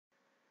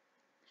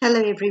Hello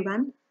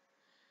everyone.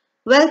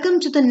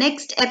 Welcome to the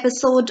next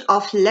episode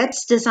of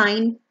Let's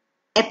Design,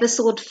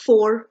 episode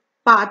 4,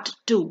 part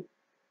 2.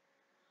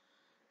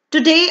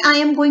 Today I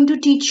am going to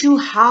teach you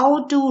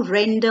how to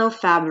render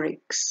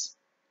fabrics.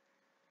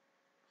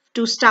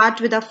 To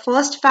start with our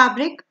first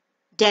fabric,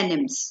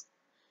 denims.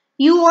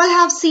 You all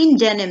have seen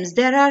denims.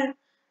 There are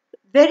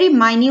very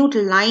minute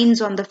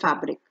lines on the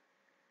fabric.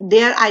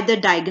 They are either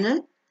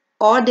diagonal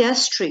or they are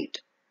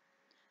straight.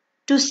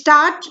 To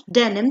start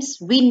denims,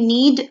 we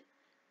need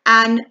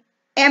an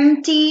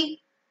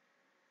empty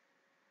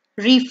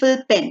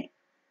refill pen.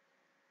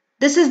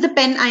 This is the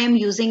pen I am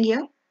using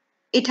here.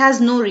 It has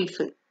no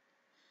refill.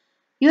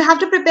 You have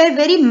to prepare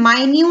very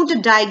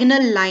minute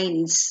diagonal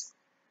lines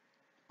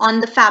on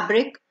the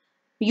fabric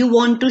you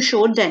want to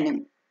show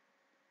denim.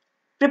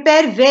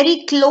 Prepare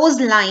very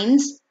close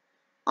lines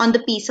on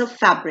the piece of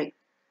fabric.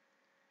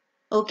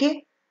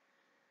 Okay.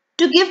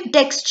 To give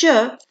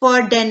texture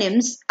for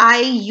denims,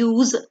 I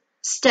use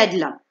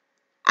Stedler.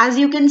 As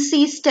you can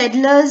see,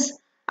 Stedlers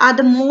are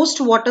the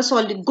most water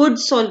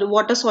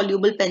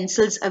soluble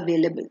pencils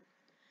available.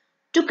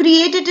 To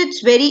create it,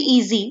 it's very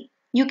easy.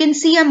 You can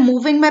see I'm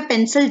moving my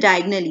pencil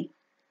diagonally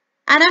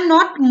and I'm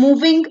not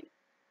moving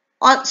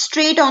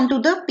straight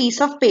onto the piece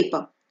of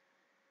paper.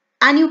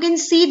 And you can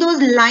see those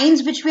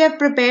lines which we have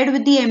prepared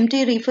with the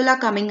empty refill are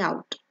coming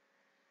out.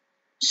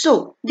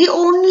 So the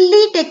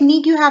only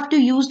technique you have to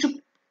use to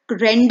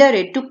render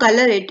it, to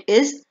color it,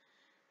 is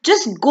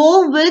just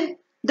go with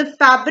the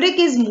fabric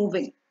is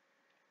moving.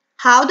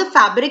 How the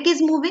fabric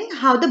is moving,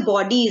 how the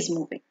body is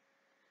moving.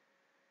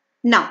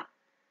 Now,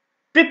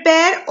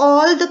 prepare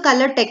all the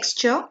color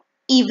texture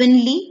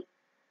evenly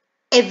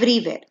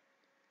everywhere.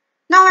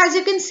 Now, as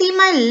you can see,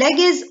 my leg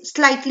is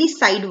slightly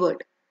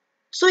sideward.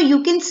 So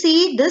you can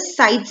see the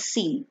side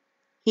seam.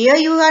 Here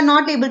you are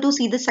not able to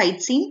see the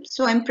side seam.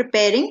 So I'm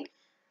preparing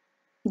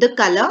the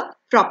color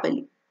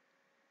properly.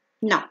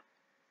 Now,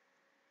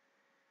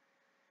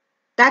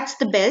 that's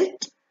the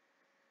belt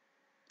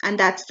and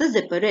that's the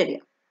zipper area.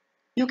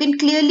 You can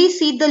clearly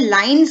see the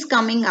lines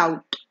coming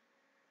out.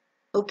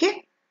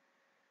 Okay.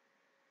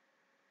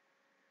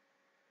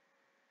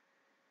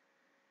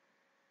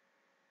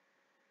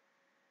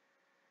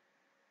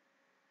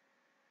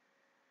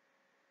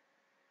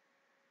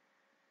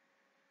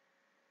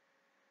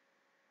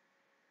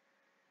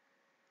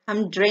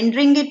 I'm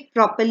rendering it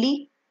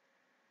properly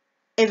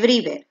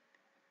everywhere.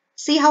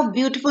 See how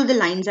beautiful the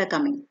lines are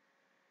coming.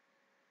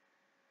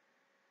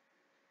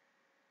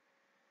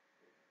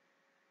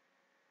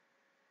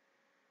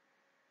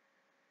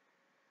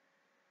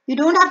 You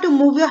don't have to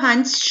move your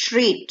hands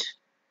straight.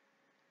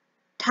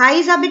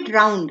 Thighs are a bit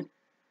round.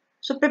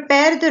 So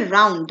prepare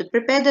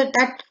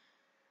that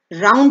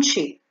round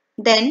shape.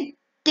 Then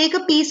take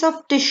a piece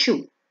of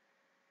tissue.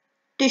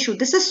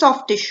 This is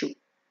soft tissue.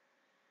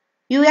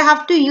 You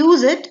have to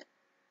use it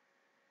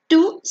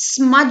to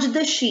smudge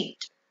the sheet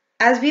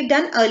as we've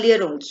done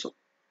earlier also.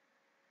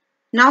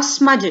 Now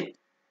smudge it,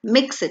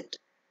 mix it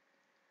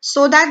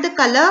so that the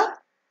color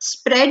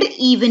spread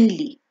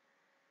evenly.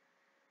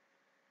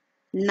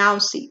 Now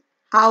see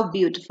how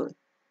beautiful.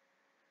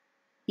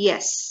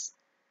 Yes.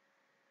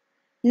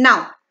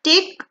 Now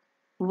take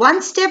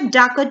one step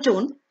darker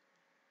tone,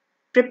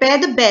 prepare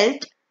the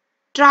belt,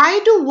 try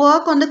to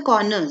work on the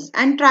corners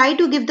and try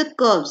to give the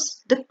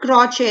curves, the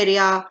crotch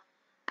area,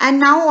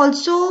 and now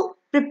also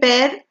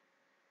prepare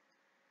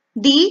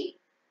the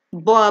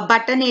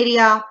button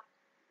area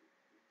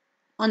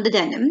on the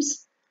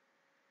denims.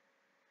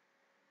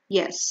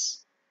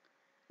 Yes.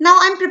 Now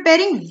I'm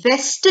preparing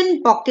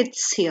western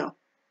pockets here.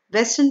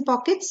 Western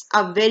pockets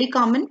are very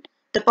common.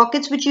 The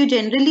pockets which you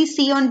generally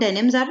see on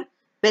denims are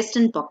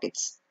western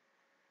pockets.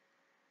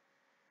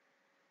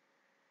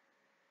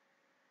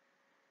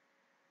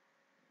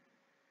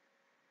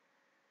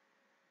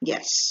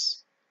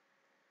 Yes.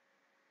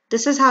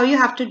 This is how you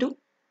have to do.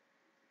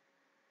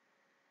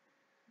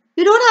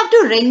 You don't have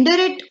to render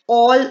it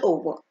all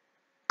over.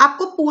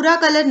 आपको पूरा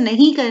colour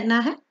नहीं करना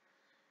है.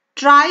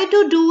 Try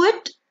to do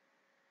it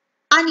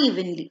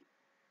unevenly,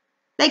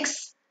 like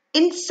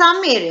in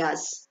some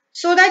areas,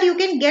 so that you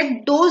can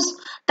get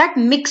that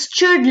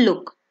mixtured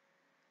look,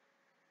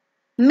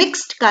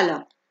 mixed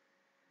color.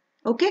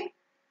 Okay.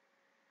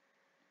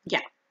 Yeah.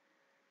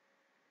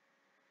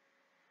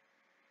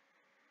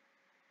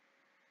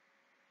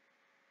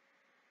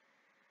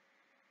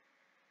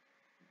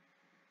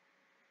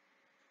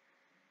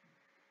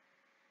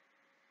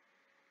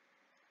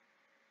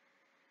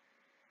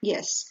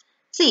 Yes.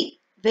 See,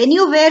 when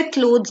you wear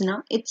clothes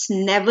now, it's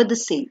never the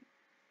same.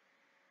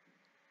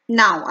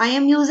 Now I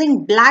am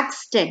using black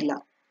Stedler.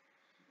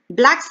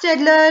 Black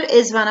Stedler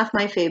is one of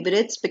my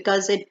favorites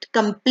because it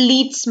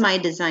completes my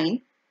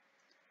design.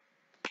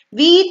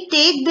 We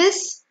take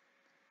this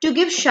to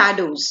give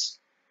shadows.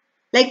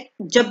 Like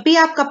जब भी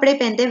आप कपड़े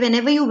पहनते,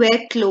 whenever you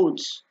wear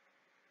clothes,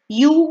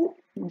 you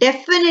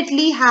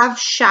definitely have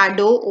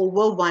shadow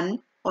over one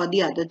or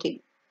the other thing.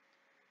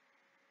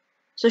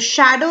 So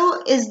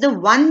shadow is the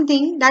one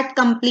thing that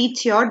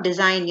completes your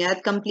design,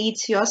 that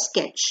completes your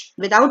sketch.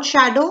 Without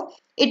shadow,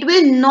 it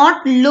will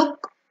not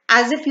look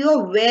as if you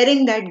are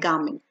wearing that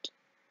garment.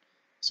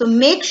 So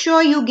make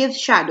sure you give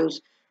shadows.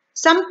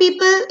 Some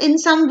people in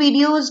some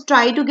videos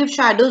try to give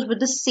shadows with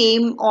the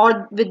same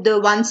or with the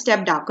one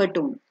step darker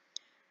tone.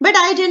 But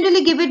I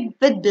generally give it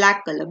with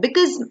black color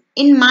because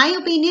in my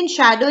opinion,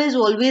 shadow is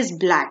always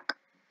black.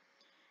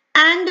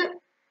 And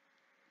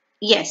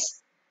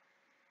yes,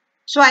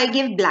 so I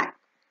give black.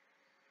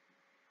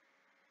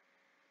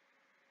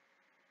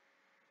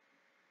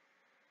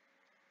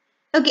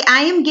 Okay,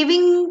 I am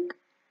giving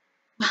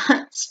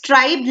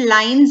striped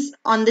lines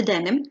on the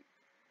denim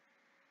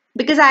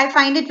because I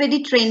find it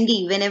very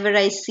trendy whenever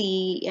I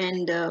see,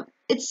 and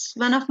it's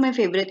one of my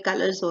favorite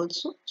colors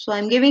also. So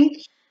I'm giving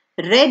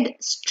red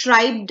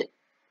striped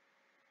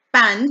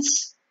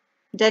pants,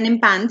 denim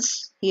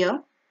pants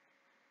here.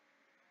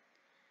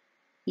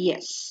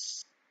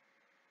 Yes.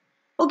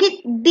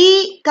 Okay,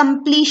 the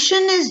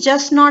completion is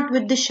just not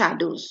with the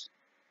shadows.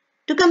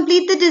 To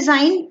complete the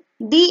design,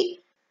 the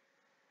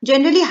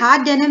generally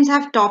hard denims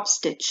have top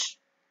stitch.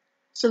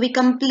 So we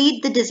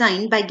complete the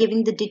design by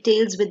giving the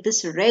details with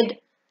this red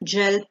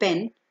gel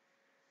pen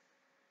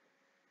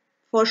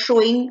for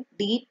showing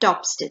the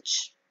top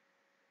stitch.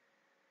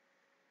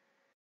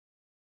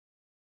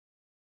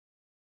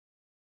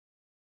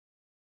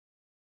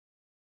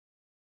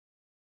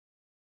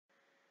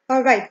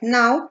 Alright,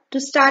 now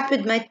to start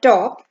with my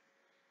top,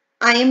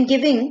 I am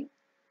giving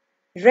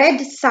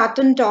red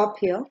satin top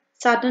here.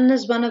 Satin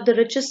is one of the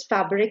richest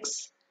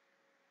fabrics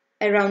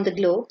around the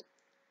globe,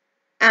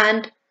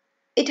 and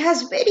it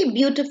has very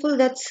beautiful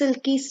that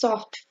silky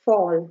soft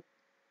fall.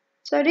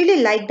 So I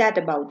really like that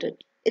about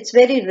it. It's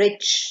very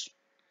rich.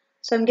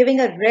 So I'm giving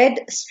a red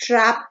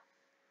strap,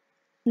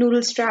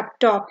 noodle strap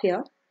top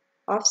here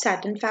of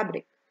satin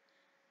fabric.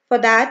 For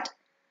that,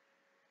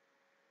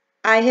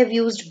 I have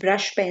used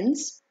brush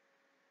pens.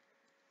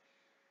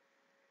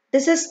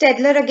 This is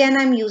Stedler again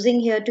I'm using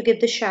here to give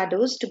the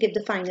shadows, to give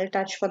the final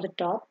touch for the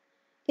top.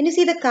 Can you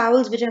see the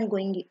cowls which I'm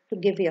going to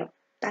give here?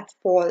 That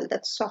fall,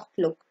 that soft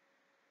look.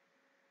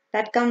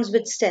 That comes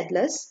with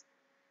Stedlers.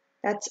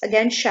 That's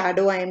again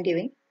shadow I am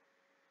giving.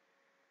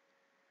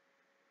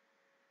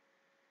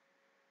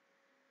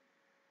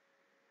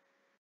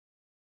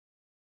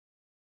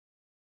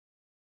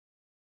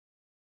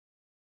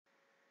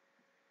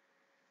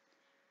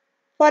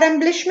 For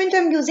embellishment,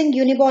 I'm using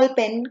Uniball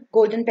pen,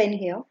 golden pen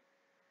here,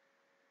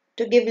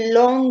 to give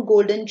long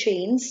golden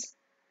chains.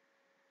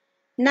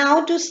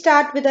 Now to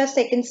start with our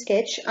second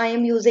sketch, I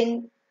am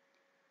using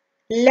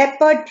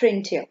leopard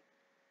print here.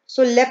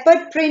 So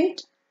leopard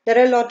print, there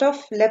are a lot of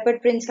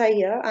leopard prints are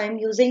here. I am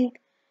using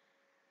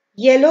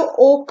yellow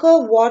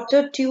ochre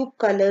water tube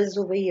colors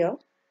over here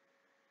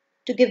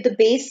to give the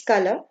base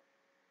color.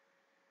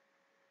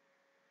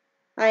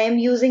 I am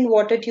using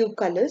water tube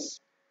colors,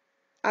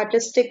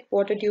 artistic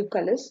water tube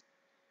colors.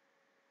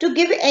 To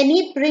give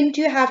any print,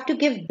 you have to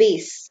give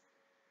base.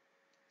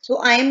 So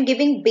I am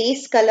giving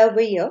base color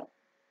over here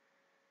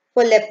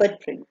for leopard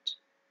print.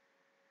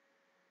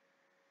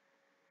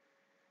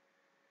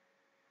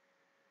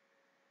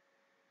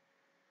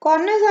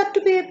 Corners have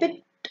to be a bit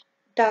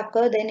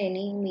darker than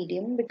any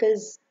medium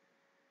because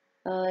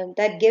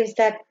that gives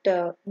that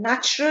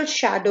natural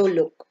shadow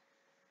look.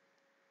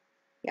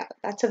 Yeah,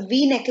 that's a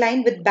V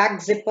neckline with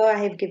back zipper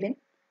I have given.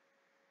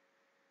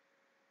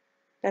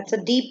 That's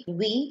a deep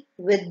V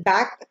with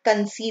back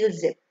conceal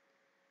zip.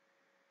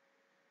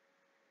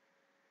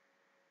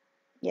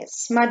 Yes,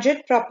 smudge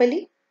it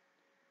properly,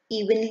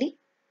 evenly.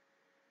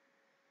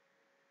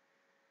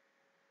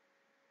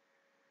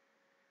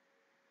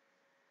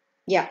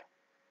 Yeah,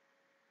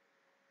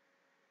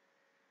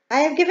 I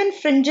have given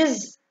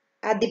fringes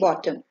at the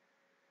bottom.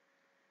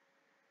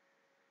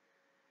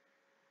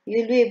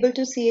 You'll be able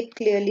to see it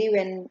clearly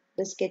when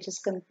the sketch is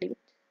complete.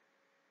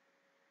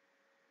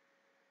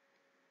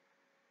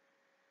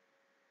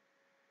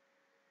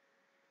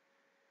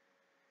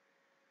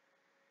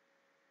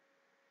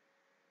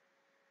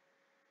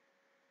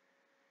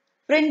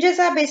 Fringes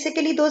are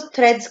basically those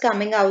threads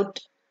coming out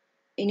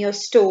in your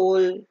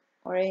stole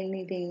or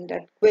anything,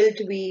 that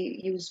quilt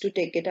we used to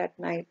take it at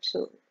night.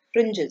 So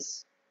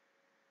fringes.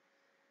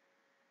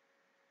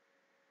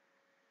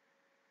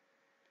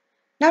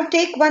 Now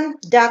take one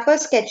darker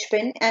sketch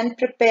pen and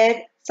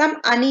prepare some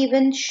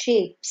uneven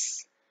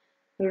shapes.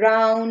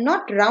 Round,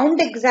 not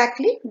round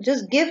exactly,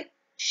 just give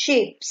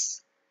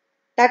shapes.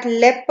 That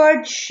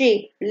leopard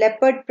shape,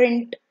 leopard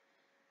print,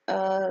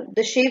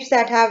 the shapes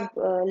that have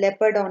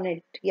leopard on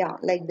it. Yeah,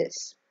 like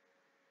this.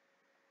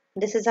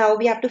 This is how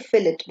we have to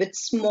fill it with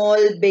small,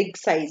 big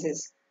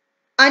sizes,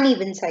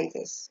 uneven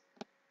sizes.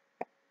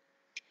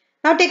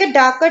 Now take a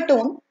darker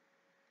tone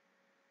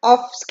of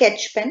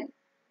sketch pen,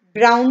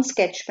 brown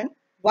sketch pen,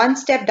 one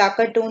step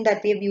darker tone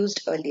that we have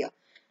used earlier.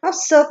 Now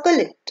circle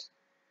it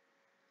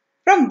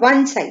from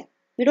one side.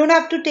 You don't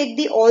have to take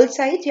the all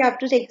sides, you have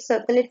to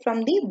circle it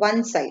from the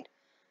one side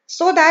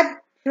so that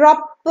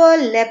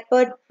proper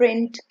leopard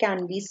print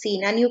can be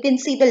seen, and you can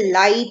see the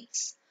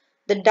lights,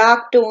 the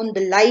dark tone,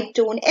 the light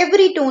tone,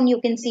 every tone you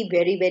can see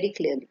very, very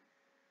clearly.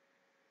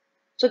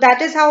 So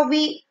that is how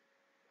we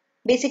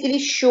basically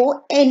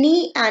show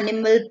any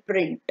animal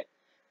print.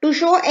 To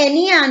show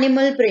any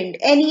animal print,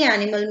 any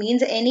animal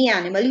means any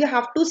animal, you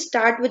have to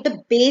start with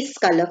the base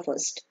color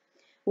first.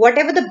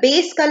 Whatever the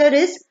base color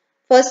is,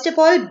 first of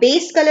all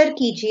base color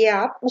कीजिए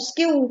आप,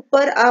 उसके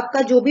ऊपर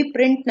आपका जो भी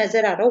print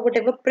नजर आ रहा हो,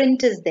 whatever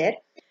print is there,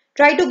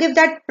 try to give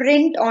that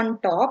print on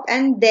top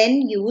and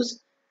then use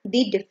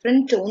the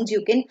different tones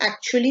you can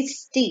actually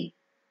see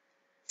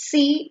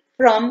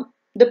from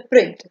the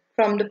print,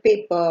 from the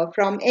paper,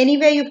 from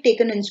anywhere you've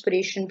taken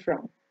inspiration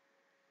from.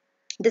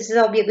 This is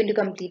how we are going to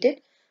complete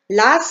it.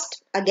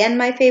 Last, again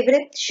my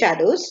favorite,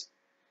 shadows.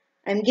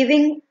 I'm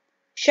giving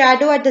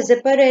shadow at the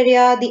zipper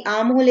area, the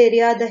armhole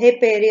area, the hip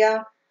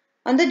area,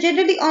 on the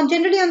generally on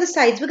the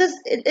sides, because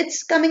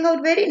it's coming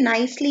out very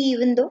nicely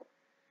even though.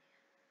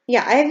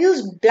 Yeah, I have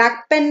used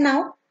black pen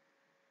now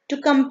to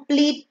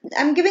complete.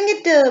 I'm giving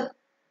it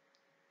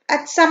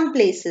at some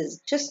places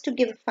just to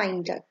give a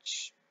fine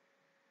touch.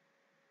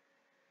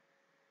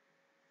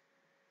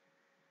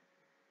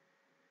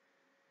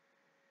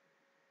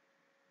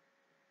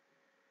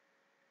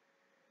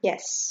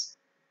 Yes,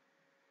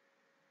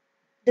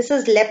 this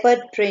is leopard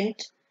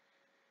print,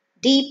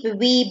 deep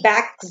V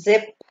back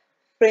zip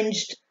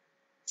fringed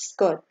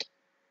skirt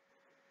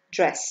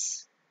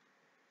dress.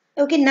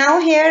 Okay, now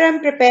here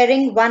I'm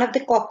preparing one of the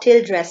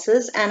cocktail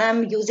dresses and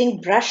I'm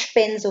using brush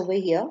pens over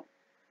here.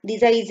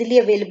 These are easily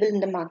available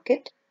in the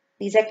market.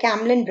 These are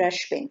Camlin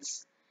brush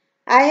pens.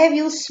 I have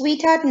used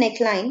Sweetheart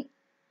neckline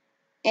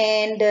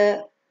and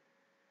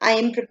I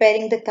am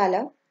preparing the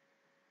color.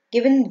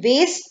 Given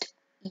waist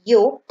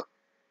yoke,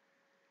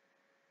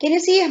 can you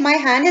see my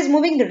hand is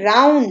moving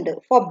round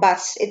for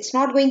bust. It's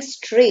not going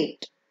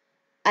straight.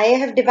 I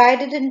have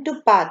divided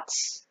into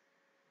parts.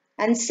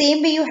 And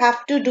same way you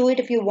have to do it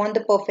if you want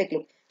the perfect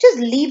look. Just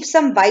leave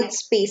some white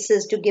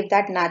spaces to give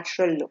that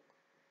natural look.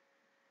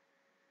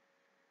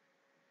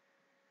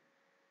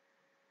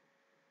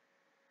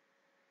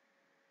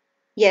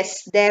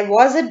 Yes, there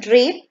was a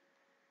drape.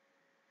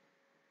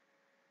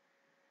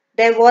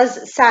 There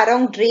was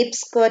sarong drape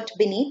skirt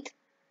beneath.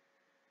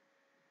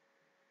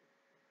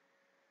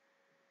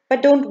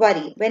 But don't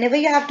worry, whenever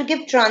you have to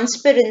give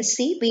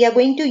transparency, we are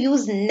going to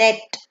use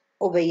net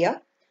over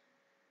here.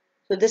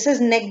 So this is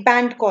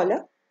neckband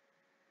collar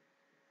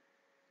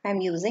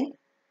I'm using.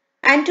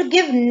 And to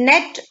give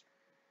net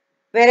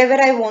wherever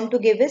I want to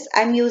give is,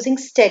 I'm using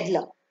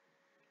Staedtler.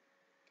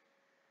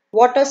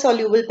 Water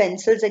soluble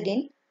pencils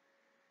again.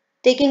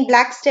 Taking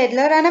black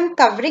Staedtler and I'm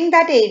covering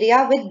that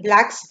area with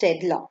black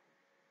Staedtler.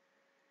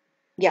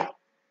 Yeah.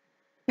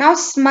 Now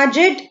smudge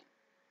it.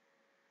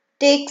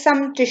 Take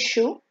some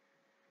tissue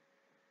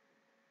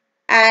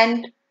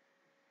and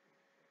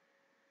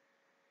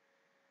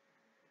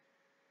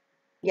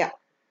yeah,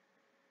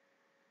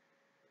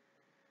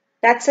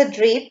 that's a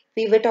drape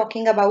we were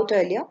talking about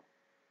earlier.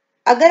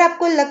 अगर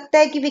आपको लगता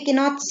है कि we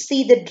cannot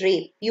see the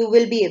drape, you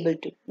will be able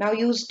to. Now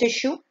use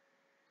tissue,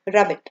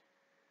 rub it.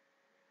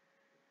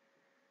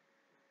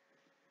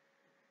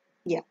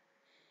 Yeah.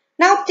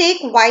 Now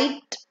take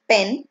white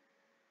pen,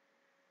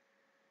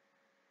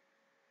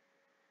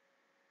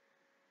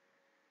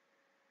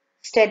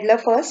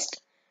 Staedtler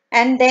first,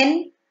 and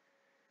then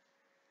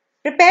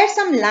prepare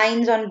some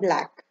lines on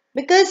black.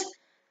 Because,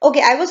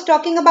 okay, I was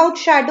talking about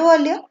shadow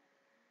earlier.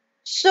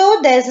 So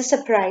there's a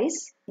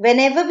surprise.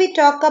 Whenever we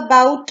talk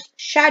about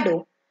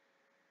shadow,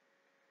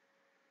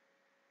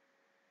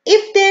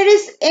 if there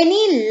is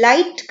any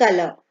light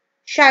color,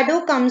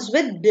 shadow comes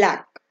with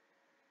black.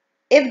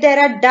 If there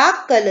are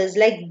dark colors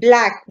like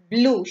black,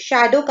 blue,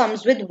 shadow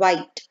comes with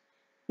white.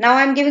 Now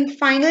I'm giving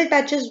final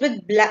touches with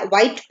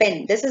white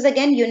pen. This is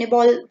again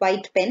Uniball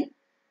white pen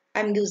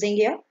I'm using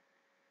here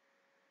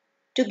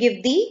to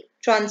give the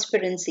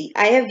transparency.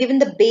 I have given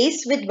the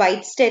base with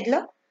white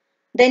Staedtler.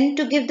 Then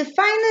to give the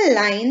final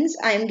lines,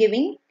 I am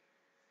giving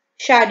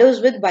shadows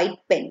with white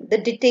pen. The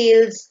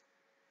details,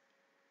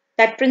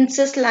 that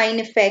princess line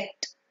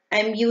effect, I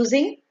am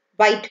using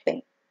white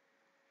pen.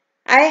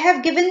 I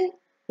have given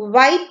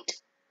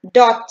white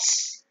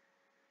dots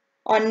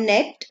on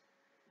net,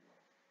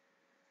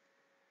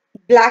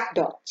 black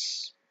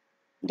dots.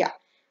 Yeah.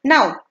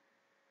 Now,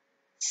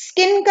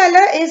 skin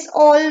color is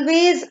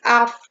always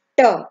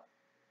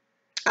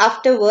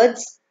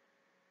afterwards,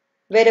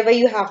 wherever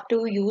you have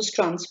to use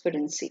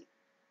transparency.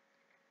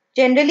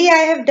 Generally,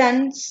 I have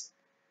done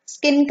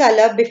skin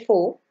color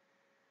before,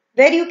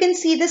 where you can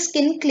see the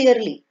skin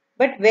clearly.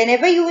 But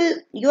whenever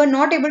you are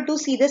not able to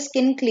see the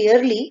skin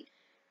clearly,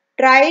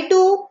 try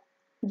to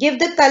give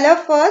the color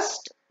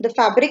first, the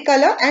fabric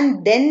color,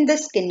 and then the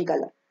skin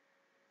color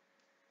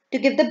to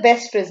give the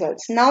best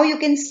results. Now you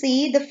can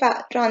see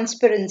the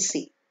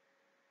transparency.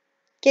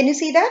 Can you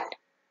see that?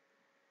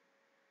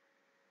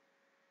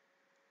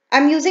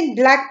 I'm using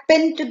black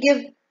pen to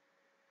give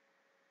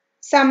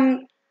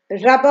some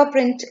rubber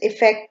print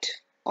effect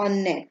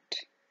on net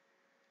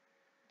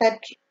that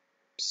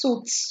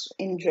suits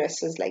in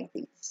dresses like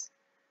these.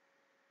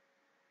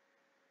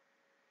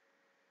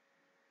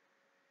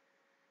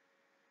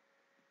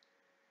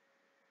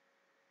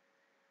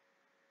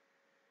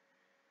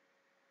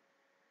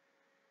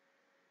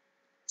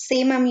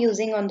 Same I'm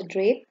using on the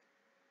drape.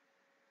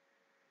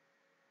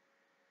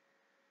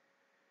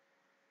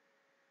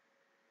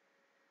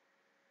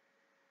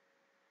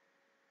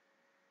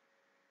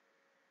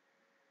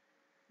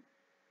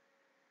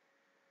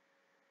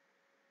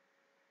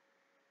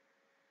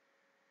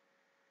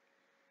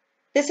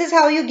 This is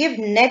how you give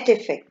net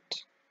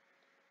effect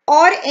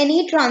or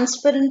any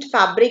transparent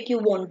fabric you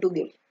want to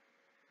give.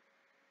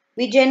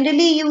 We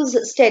generally use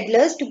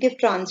Staedtlers to give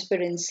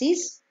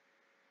transparencies.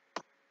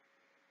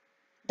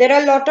 There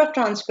are a lot of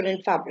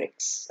transparent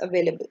fabrics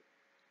available.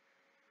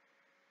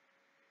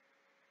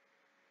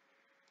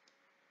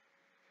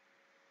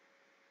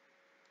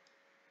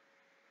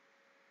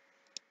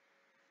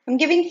 I'm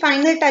giving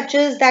final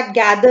touches that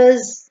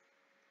gathers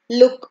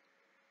look,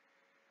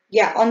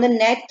 yeah, on the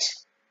net,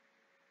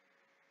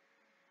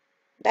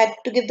 that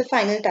to give the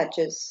final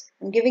touches.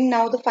 I'm giving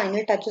now the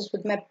final touches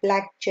with my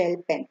black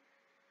gel pen.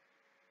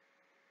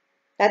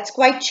 That's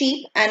quite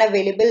cheap and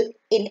available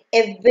in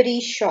every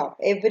shop,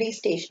 every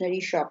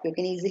stationery shop. You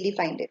can easily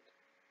find it.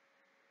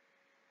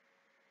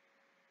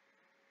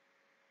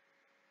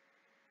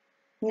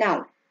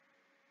 Now,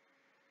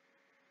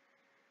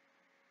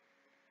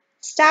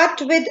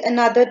 start with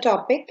another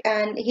topic,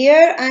 and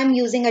here I am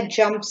using a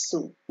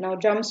jumpsuit. Now,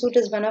 jumpsuit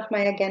is one of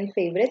my again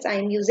favorites. I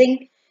am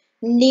using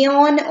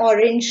neon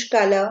orange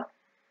color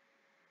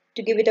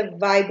to give it a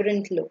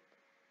vibrant look.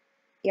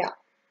 Yeah,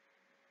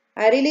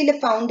 I really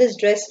found this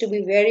dress to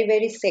be very,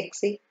 very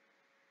sexy.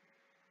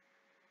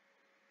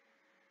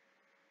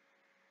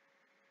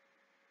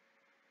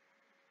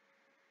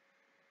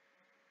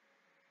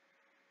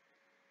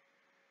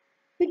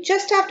 You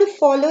just have to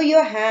follow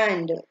your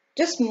hand.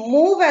 Just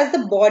move as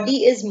the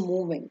body is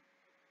moving.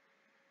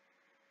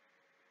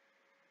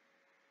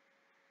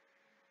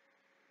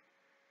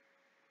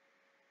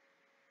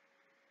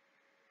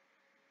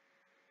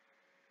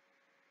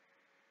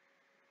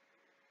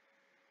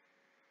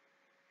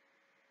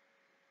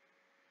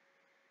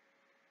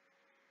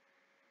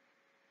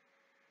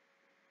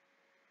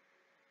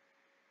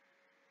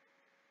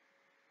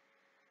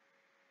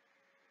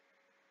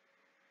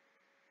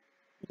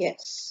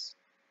 Yes.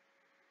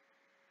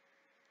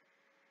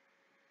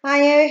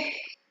 I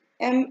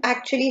am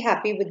actually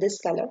happy with this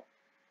color.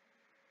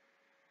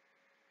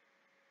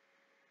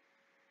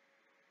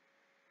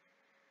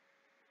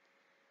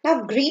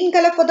 Now green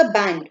color for the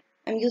band.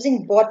 I'm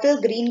using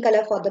bottle green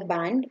color for the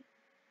band.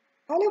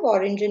 I love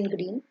orange and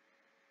green.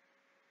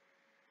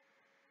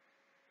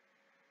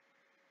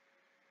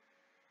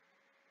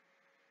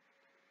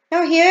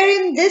 Now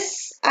here in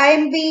this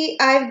I've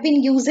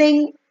been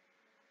using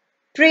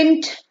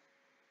print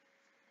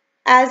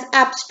as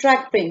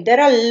abstract print. There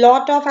are a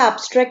lot of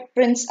abstract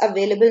prints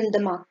available in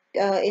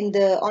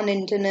the on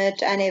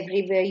internet and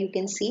everywhere you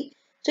can see.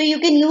 So you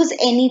can use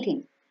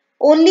anything.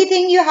 Only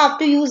thing you have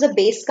to use a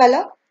base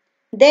color,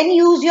 then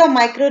use your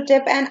micro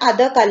tip and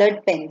other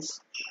colored pens.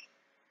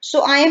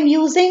 So I am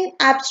using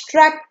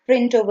abstract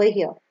print over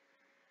here.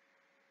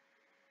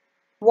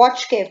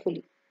 Watch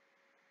carefully.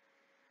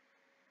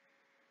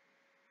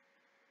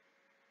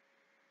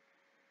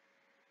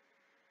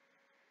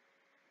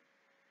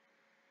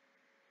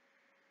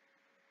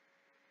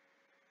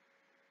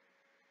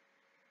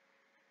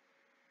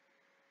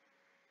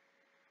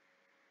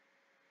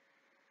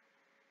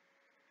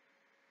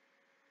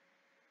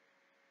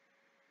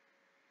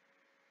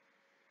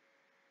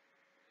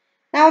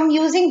 Now I'm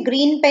using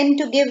green pen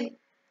to give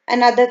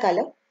another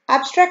color.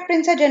 Abstract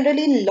prints are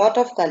generally in lot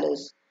of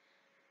colors.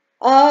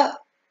 Uh,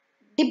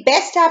 the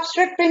best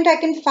abstract print I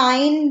can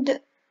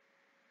find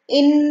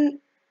in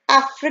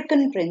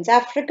African prints.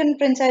 African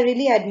prints, I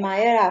really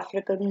admire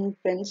African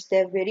prints.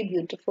 They're very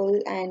beautiful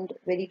and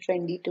very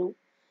trendy too.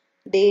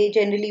 They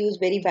generally use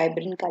very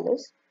vibrant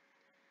colors.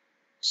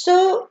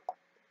 So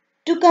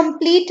to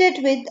complete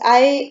it with,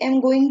 I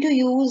am going to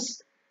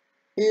use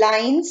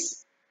lines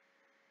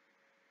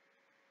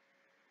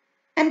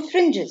and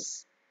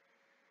fringes.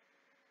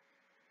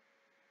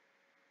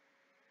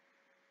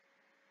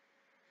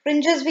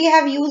 Fringes we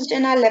have used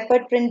in our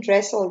leopard print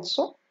dress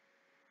also.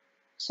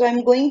 So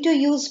I'm going to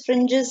use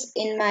fringes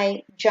in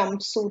my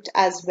jumpsuit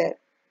as well.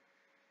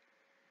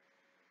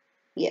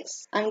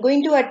 Yes, I'm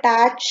going to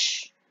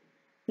attach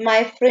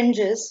my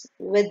fringes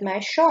with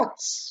my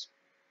shorts.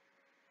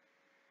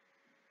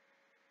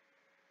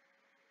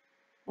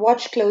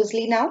 Watch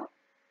closely now.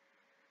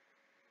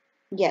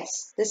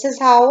 Yes, this is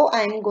how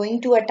I'm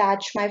going to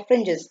attach my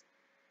fringes.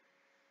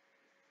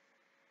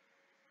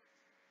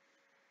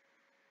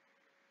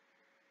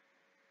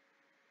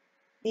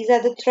 These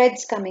are the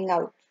threads coming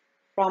out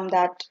from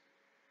that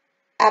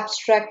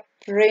abstract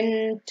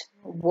print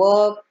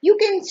work. You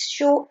can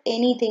show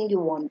anything you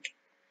want.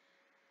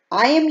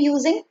 I am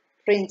using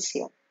prints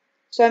here.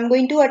 So I'm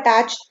going to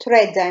attach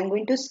threads. I'm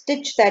going to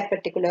stitch that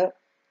particular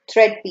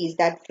thread piece,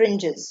 that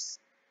fringes.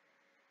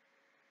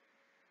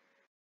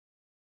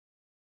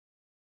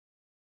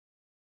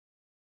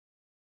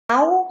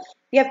 Now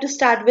we have to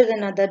start with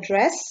another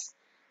dress.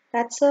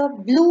 That's a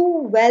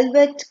blue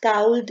velvet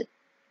cowled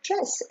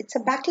dress. It's a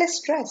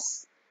backless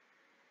dress.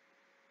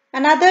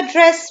 Another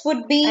dress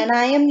would be, and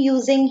I am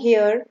using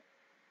here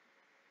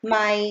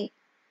my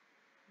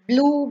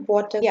blue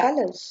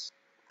watercolors.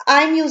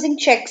 I'm using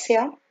checks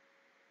here.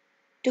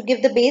 To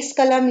give the base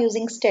color, I'm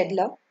using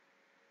Stedler.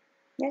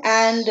 Yes.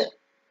 And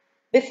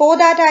before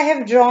that, I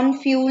have drawn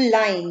few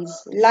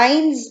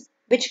lines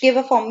which give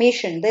a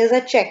formation. There's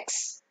a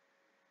checks.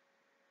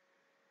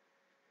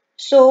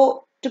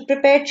 So to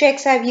prepare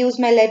checks, I've used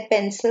my lead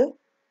pencil.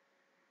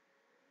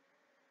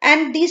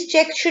 And these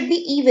checks should be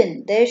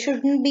even. There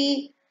shouldn't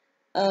be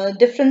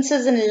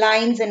differences in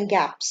lines and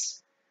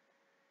gaps.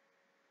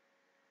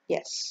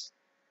 Yes.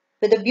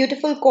 With a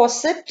beautiful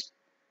corset,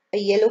 a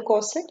yellow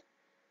corset.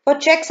 For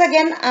checks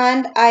again,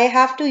 and I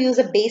have to use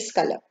a base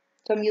color.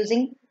 So I'm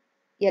using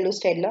yellow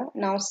Stedler.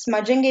 Now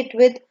smudging it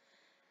with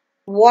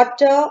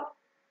water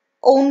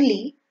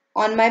only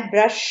on my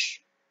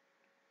brush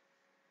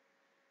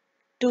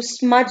to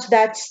smudge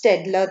that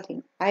Stedler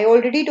thing. I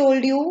already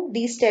told you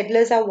these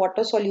Stedlers are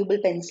water soluble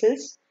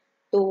pencils.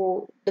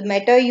 So the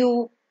better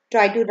you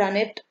try to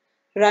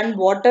run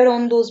water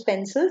on those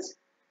pencils,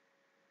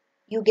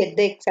 you get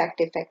the exact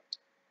effect.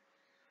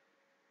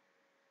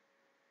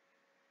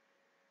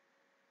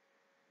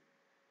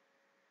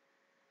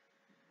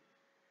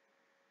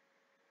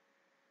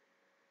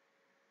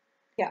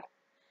 Yeah.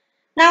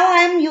 Now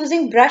I am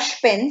using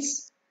brush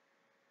pens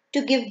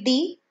to give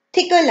the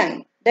thicker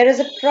line. There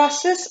is a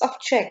process of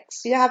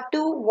checks. You have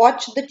to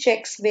watch the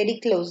checks very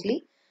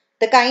closely.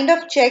 The kind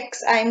of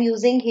checks I am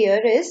using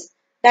here is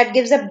that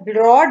gives a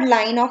broad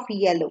line of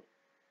yellow.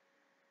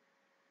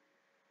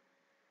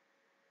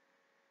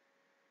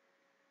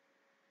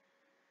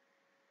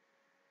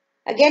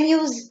 Again,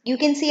 you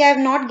can see I have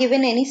not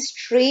given any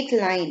straight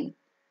line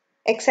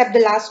except the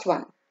last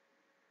one.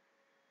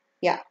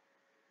 Yeah.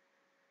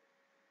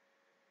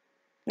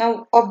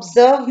 Now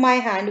observe my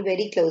hand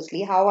very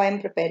closely how I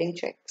am preparing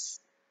checks.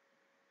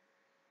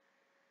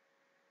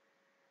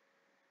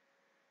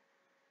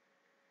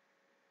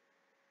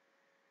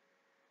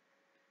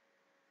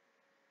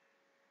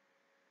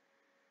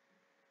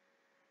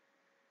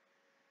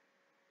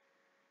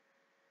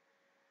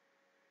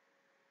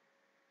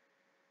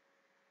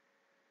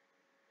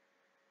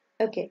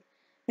 Okay.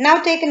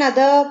 Now take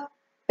another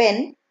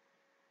pen,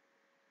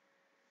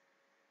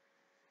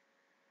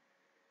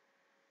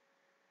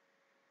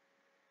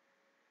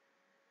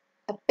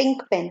 a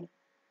pink pen,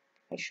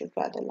 I should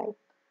rather like.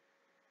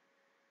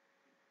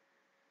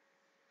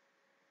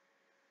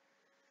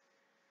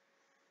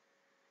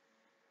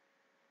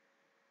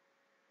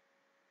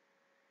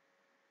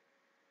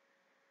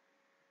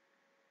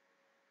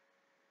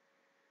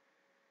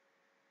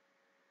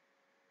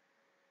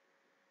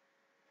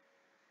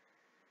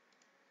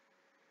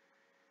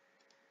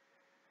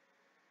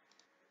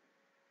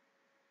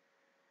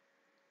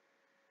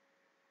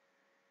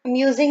 I'm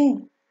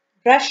using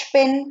brush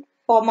pen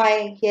for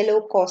my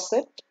yellow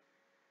corset.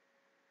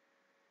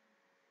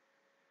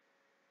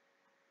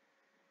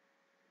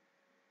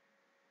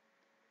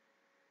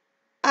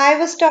 I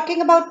was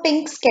talking about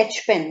pink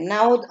sketch pen.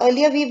 Now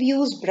earlier we've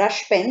used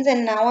brush pens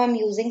and now I'm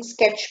using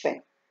sketch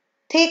pen.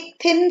 Take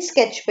thin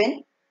sketch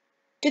pen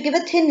to give a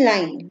thin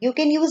line. You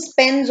can use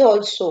pens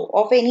also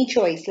of any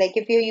choice. Like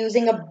if you're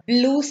using a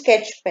blue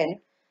sketch pen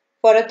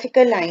for a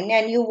thicker line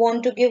and you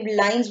want to give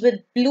lines with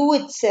blue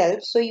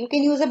itself, so you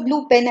can use a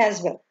blue pen as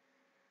well.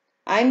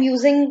 I'm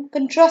using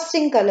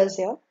contrasting colors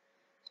here.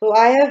 So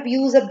I have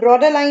used a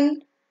broader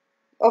line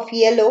of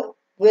yellow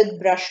with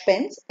brush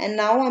pens and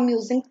now I'm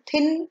using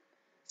thin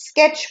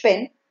sketch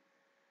pen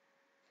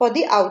for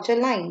the outer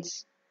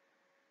lines.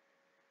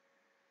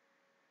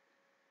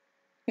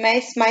 My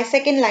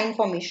second line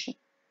formation.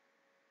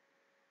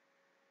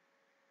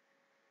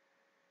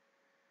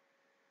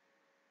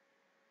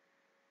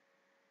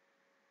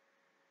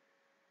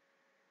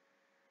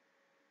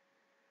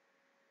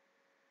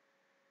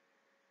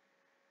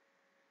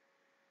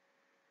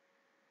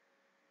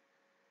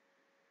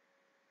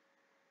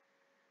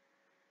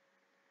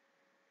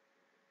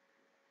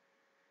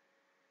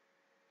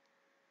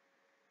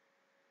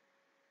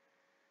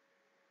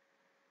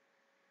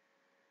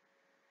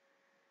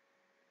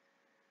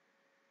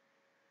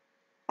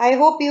 I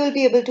hope you will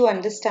be able to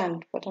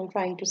understand what I'm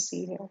trying to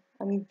see here.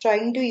 I'm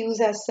trying to use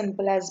as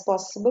simple as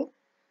possible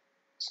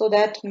so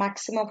that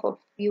maximum of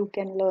you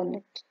can learn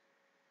it.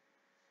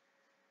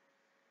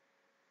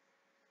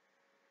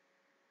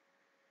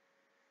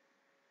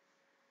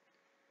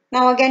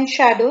 Now again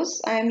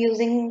shadows. I am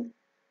using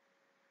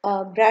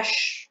a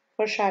brush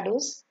for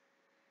shadows.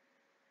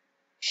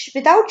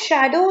 Without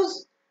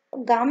shadows, a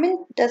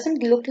garment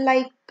doesn't look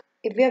like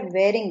if we are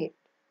wearing it.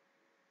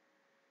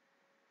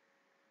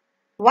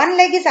 One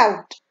leg is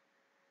out.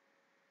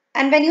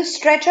 And when you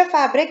stretch a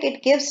fabric,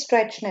 it gives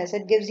stretchness.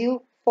 It gives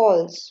you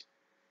falls.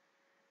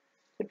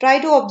 So try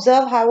to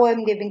observe how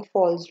I'm giving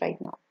falls right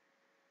now.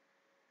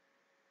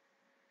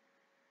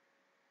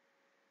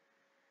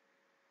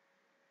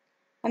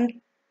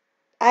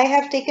 I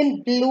have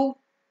taken blue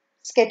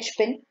sketch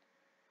pen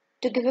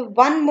to give it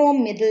one more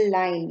middle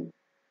line.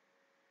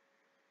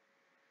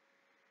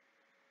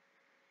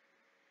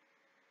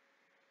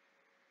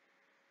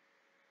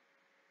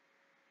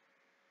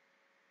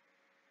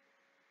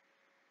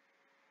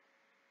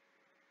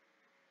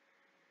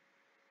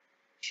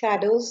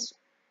 shadows.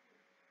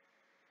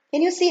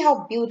 Can you see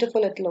how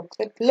beautiful it looks?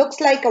 It looks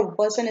like a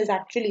person is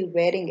actually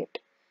wearing it.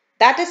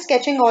 That is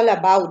sketching all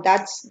about.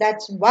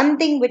 That's one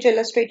thing which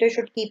illustrators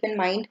should keep in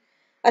mind.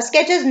 A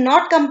sketch is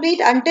not complete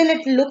until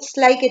it looks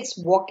like it's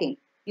walking.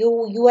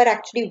 You are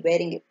actually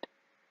wearing it.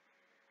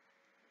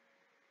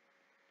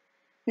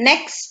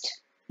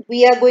 Next,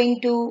 we are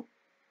going to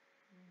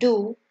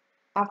do,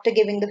 after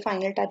giving the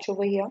final touch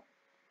over here,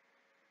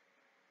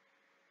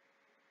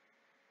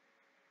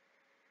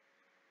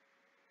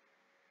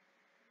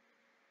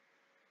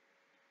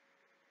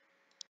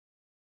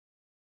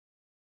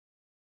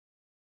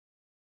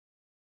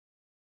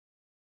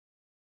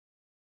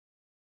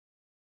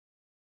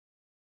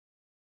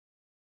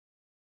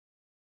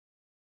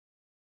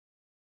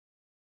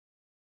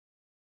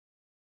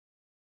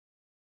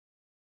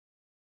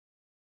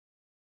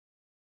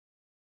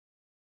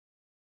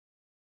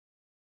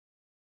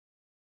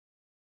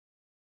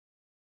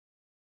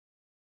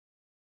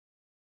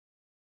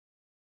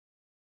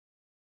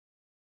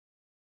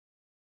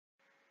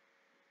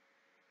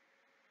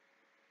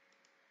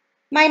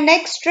 my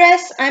next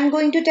dress, I'm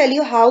going to tell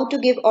you how to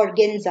give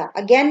organza.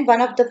 Again,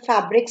 one of the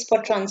fabrics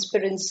for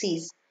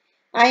transparencies.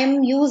 I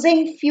am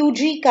using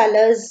Fuji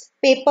colors,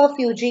 paper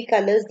Fuji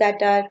colors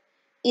that are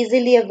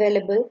easily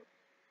available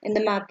in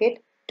the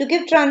market. To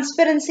give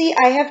transparency,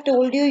 I have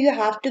told you you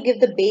have to give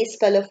the base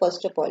color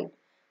first of all.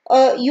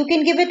 You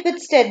can give it with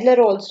Stedler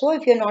also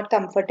if you're not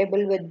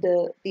comfortable with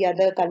the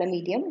other color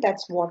medium.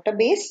 That's water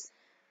base.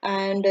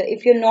 And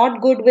if you're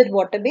not good with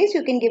water base,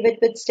 you can give it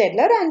with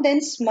Stedler and then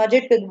smudge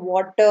it with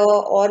water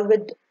or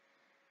with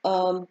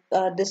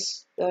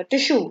this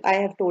tissue I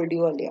have told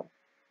you earlier.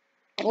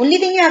 Only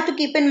thing you have to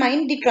keep in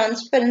mind the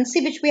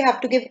transparency which we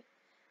have to give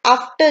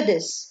after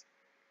this.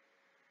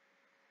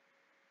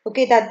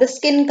 Okay, that the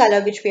skin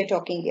color which we are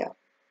talking here.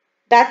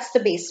 That's the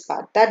base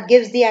part. That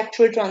gives the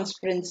actual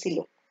transparency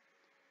look.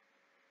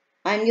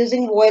 I'm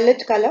using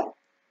violet color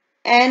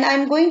and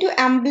I'm going to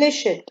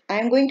embellish it.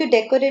 I'm going to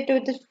decorate it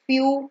with a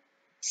few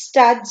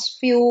studs,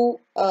 few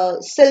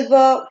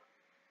silver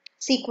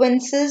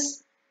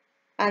sequences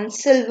and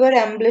silver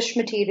embellish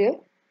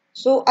material.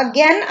 So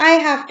again, I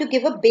have to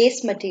give a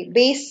base material,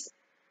 base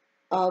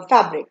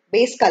fabric,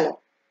 base color.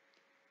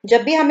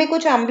 जब भी हमें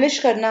कुछ एम्बलिश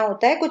करना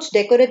होता है कुछ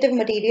decorative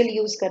material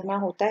use करना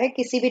होता है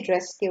किसी भी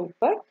ड्रेस के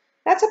ऊपर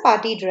that's a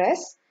party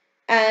dress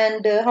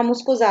and हम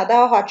उसको ज्यादा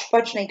हॉच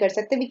पॉच नहीं कर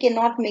सकते we can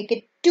not make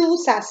it to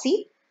sassy.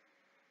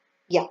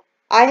 Yeah,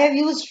 I have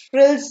used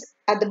frills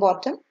at the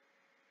bottom.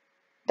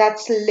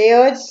 That's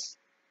layers,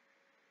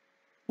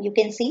 you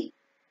can see.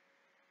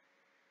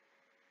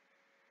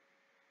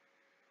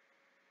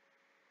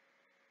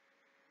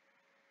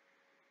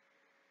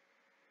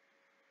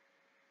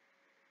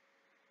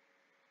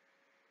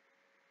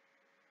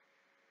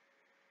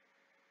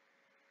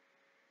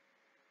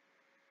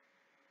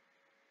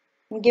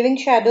 I'm giving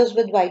shadows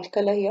with white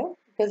color here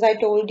because I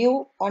told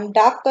you on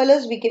dark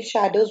colors we give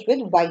shadows with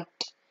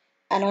white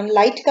and on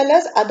light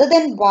colors other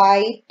than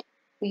white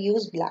we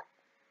use black.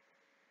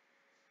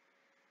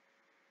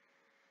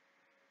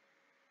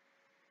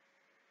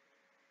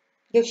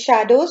 Give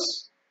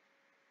shadows.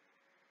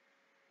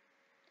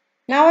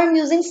 Now I'm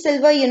using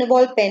silver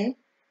uniball pen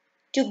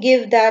to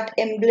give that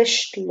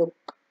embellished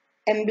look,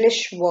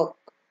 embellished work.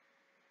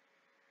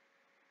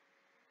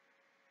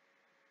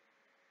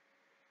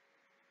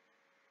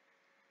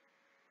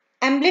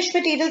 Embellished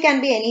material can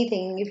be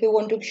anything. If you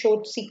want to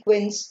show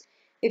sequins,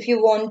 if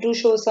you want to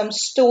show some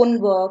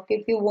stone work,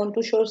 if you want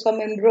to show some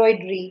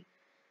embroidery.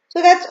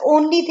 So that's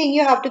only thing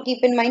you have to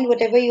keep in mind,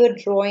 whatever you're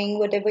drawing,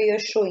 whatever you're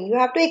showing, you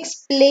have to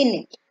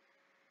explain it.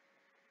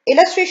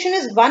 Illustration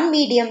is one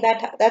medium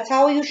that's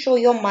how you show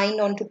your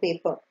mind onto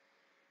paper.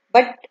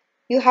 But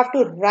you have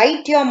to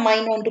write your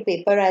mind onto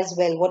paper as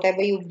well,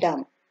 whatever you've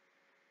done.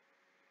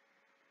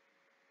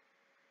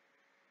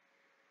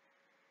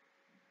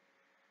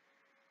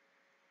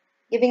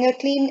 Giving a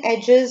clean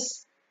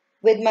edges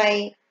with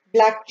my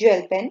black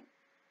gel pen.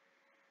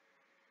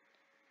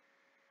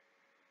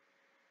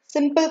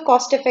 Simple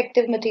cost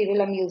effective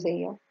material I'm using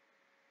here.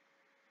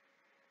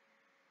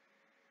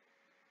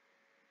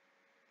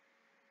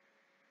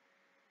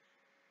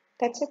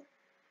 That's it.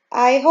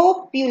 I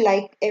hope you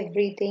liked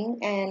everything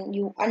and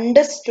you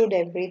understood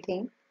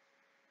everything.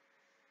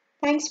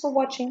 Thanks for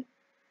watching.